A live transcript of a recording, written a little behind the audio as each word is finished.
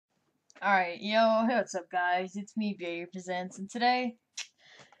Alright, yo, hey, what's up, guys? It's me, Jay Presents, and today,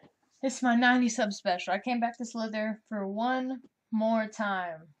 it's my 90 sub special. I came back to Slither for one more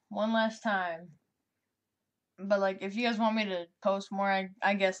time. One last time. But, like, if you guys want me to post more,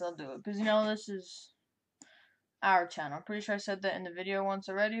 I guess I'll do it. Because, this is our channel. I'm pretty sure I said that in the video once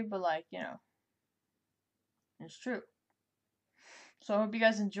already, but, like, it's true. So, I hope you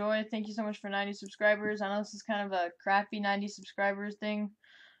guys enjoy. Thank you so much for 90 subscribers. I know this is kind of a crappy 90 subscribers thing.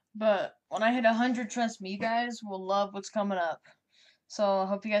 But, when I hit 100, trust me, you guys will love what's coming up. So, I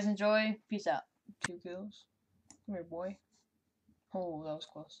hope you guys enjoy. Peace out. 2 kills. Come here, boy. Oh, that was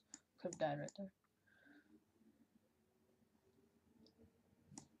close. Could have died right there.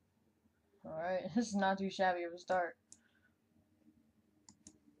 Alright, this is not too shabby of a start.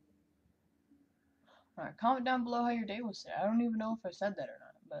 Alright, comment down below how your day was today. I don't even know if I said that or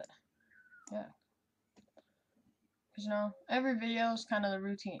not, but yeah. Because, every video is kind of the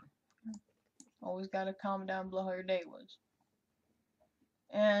routine. Always gotta comment down below how your day was.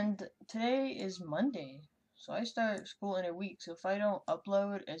 And today is Monday, so I start school in a week. So if I don't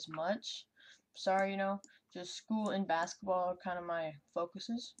upload as much, sorry, just school and basketball are kind of my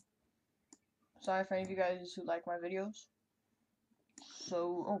focuses. Sorry for any of you guys who like my videos.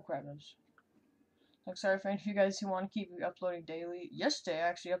 So, oh crap, sorry for any of you guys who want to keep uploading daily. Yesterday I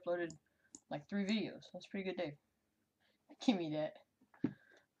actually uploaded like 3 videos. That's a pretty good day. Give me that.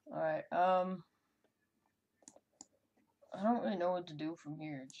 Alright, I don't really know what to do from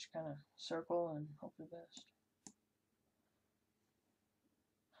here. Just kind of circle and hope for the best.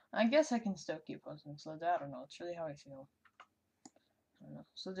 I guess I can still keep posting Slither. I don't know. It's really how I feel. I don't know.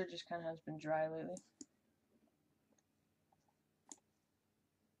 Slither just kind of has been dry lately.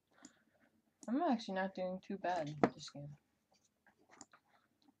 I'm actually not doing too bad this game.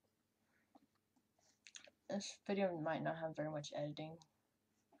 This video might not have very much editing.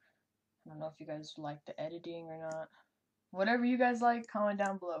 I don't know if you guys like the editing or not. Whatever you guys like, comment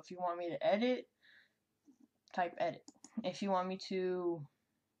down below. If you want me to edit, type edit. If you want me to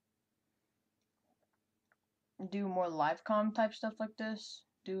do more live com type stuff like this,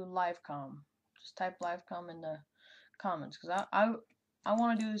 do live com. Just type live com in the comments, because I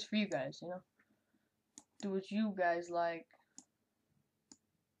want to do this for you guys, do what you guys like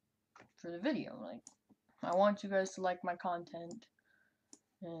for the video. Like, I want you guys to like my content,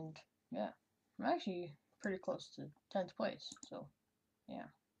 and yeah, I'm actually pretty close to 10th place, so yeah.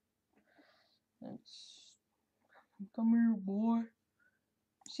 Come here, boy.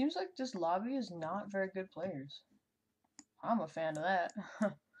 Seems like this lobby is not very good players. I'm a fan of that.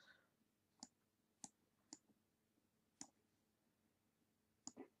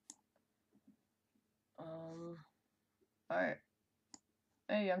 Alright.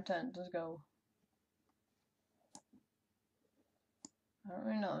 Hey, I'm 10th. Let's go. I don't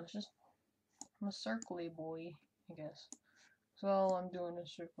really know. It's just, I'm a circly boy, I guess. So all I'm doing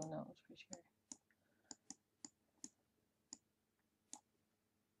is circling out. It's pretty scary.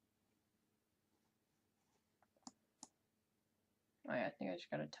 Oh yeah, I think I just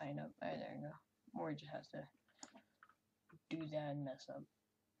gotta tighten up. Alright, there you go. Or he just has to do that and mess up.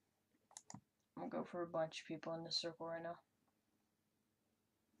 I'm gonna go for a bunch of people in this circle right now.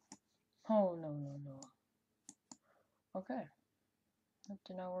 Oh, no, no, no. Okay. That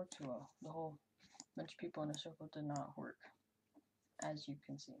did not work too well. The whole bunch of people in a circle did not work, as you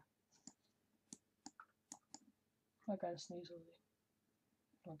can see. I gotta sneeze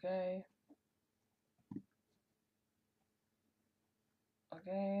over. Okay.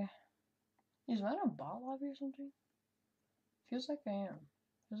 Okay. Is that a bot lobby or something? Feels like I am.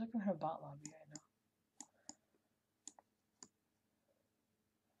 Feels like I'm in a bot lobby right now.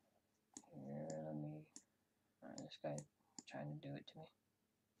 Here, let me... Alright, this guy trying to do it to me.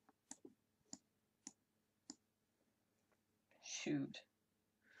 Shoot.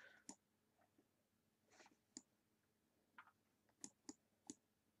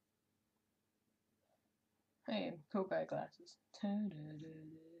 Hey, cool guy glasses. Okay.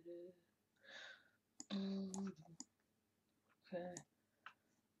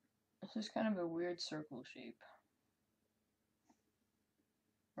 This is kind of a weird circle shape.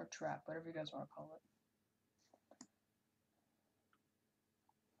 Or trap, whatever you guys want to call it.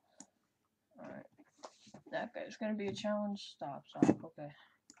 Alright. That guy's gonna be a challenge. Stop. Okay.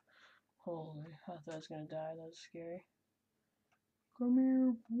 Holy, I thought I was gonna die. That was scary. Come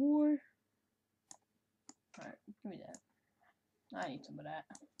here, boy. Alright, give me that. I need some of that.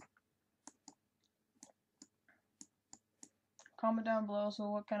 Comment down below so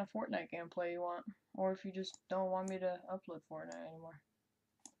what kind of Fortnite gameplay you want. Or if you just don't want me to upload Fortnite anymore.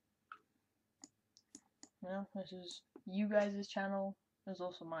 This is you guys' channel. This is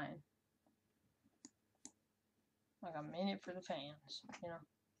also mine. Like a minute for the fans, you know.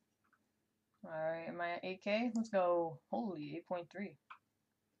 Alright, am I at 8K? Let's go. Holy, 8.3.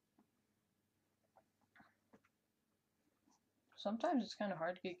 Sometimes it's kind of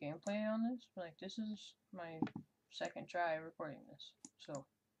hard to get gameplay on this, but like this is my second try recording this. So,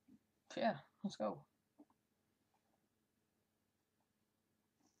 yeah, let's go.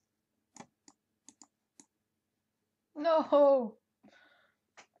 No!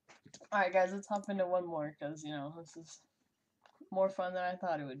 Alright guys, let's hop into one more, because, you know, this is more fun than I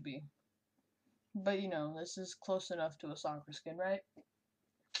thought it would be. But, you know, this is close enough to a soccer skin, right?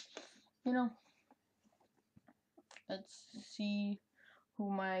 You know, let's see who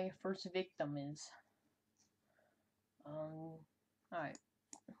my first victim is. Alright.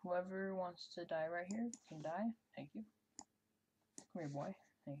 Whoever wants to die right here can die. Thank you. Come here, boy.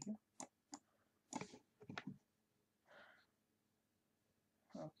 Thank you.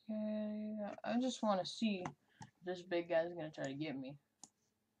 Okay. I just want to see if this big guy's going to try to get me.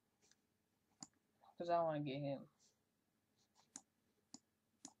 Because I want to get him.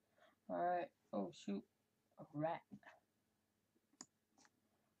 Alright. Oh, shoot. A rat.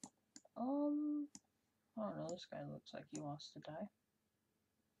 I don't know. This guy looks like he wants to die.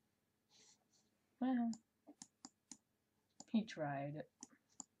 He tried it.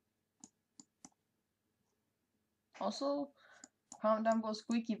 Also, comment down below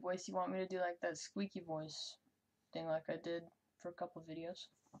squeaky voice. You want me to do like that squeaky voice thing like I did for a couple videos.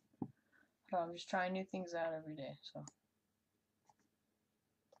 I'm just trying new things out every day, so.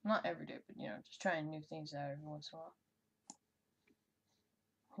 Not every day, but you know, just trying new things out every once in a while.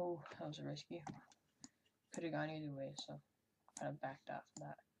 Oh, that was a risky. Could have gone either way, so kind of backed off of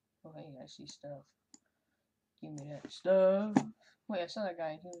that. Oh, hey, I see stuff. Give me that stuff. Wait, I saw that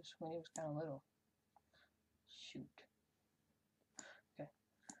guy when he was kind of little. Shoot. Okay.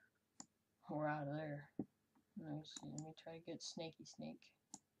 We're out of there. Let me see. Let me try to get Snaky Snake.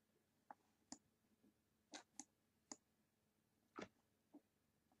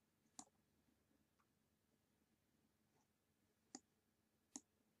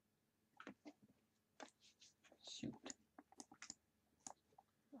 Shoot.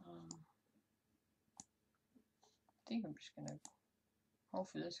 I think I'm just gonna hope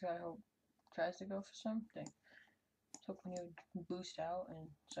for this guy. Hope tries to go for something. Hoping he would boost out, and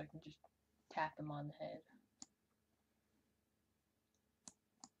so I can just tap him on the head.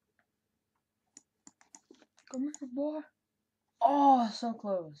 Come here, boy. Oh, so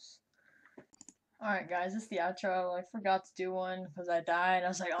close. Alright, guys, this is the outro. I forgot to do one because I died. I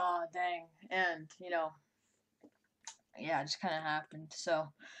was like, oh, dang. And, you know, yeah, it just kind of happened.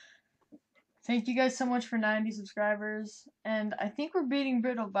 So, thank you guys so much for 90 subscribers. And I think we're beating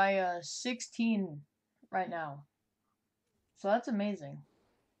Brittle by 16 right now. So that's amazing.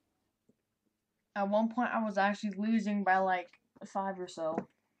 At one point, I was actually losing by like 5 or so.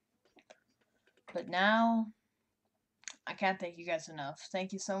 But now, I can't thank you guys enough.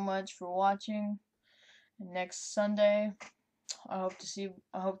 Thank you so much for watching. And next Sunday, I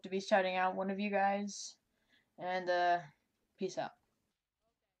hope to be shouting out one of you guys. And peace out.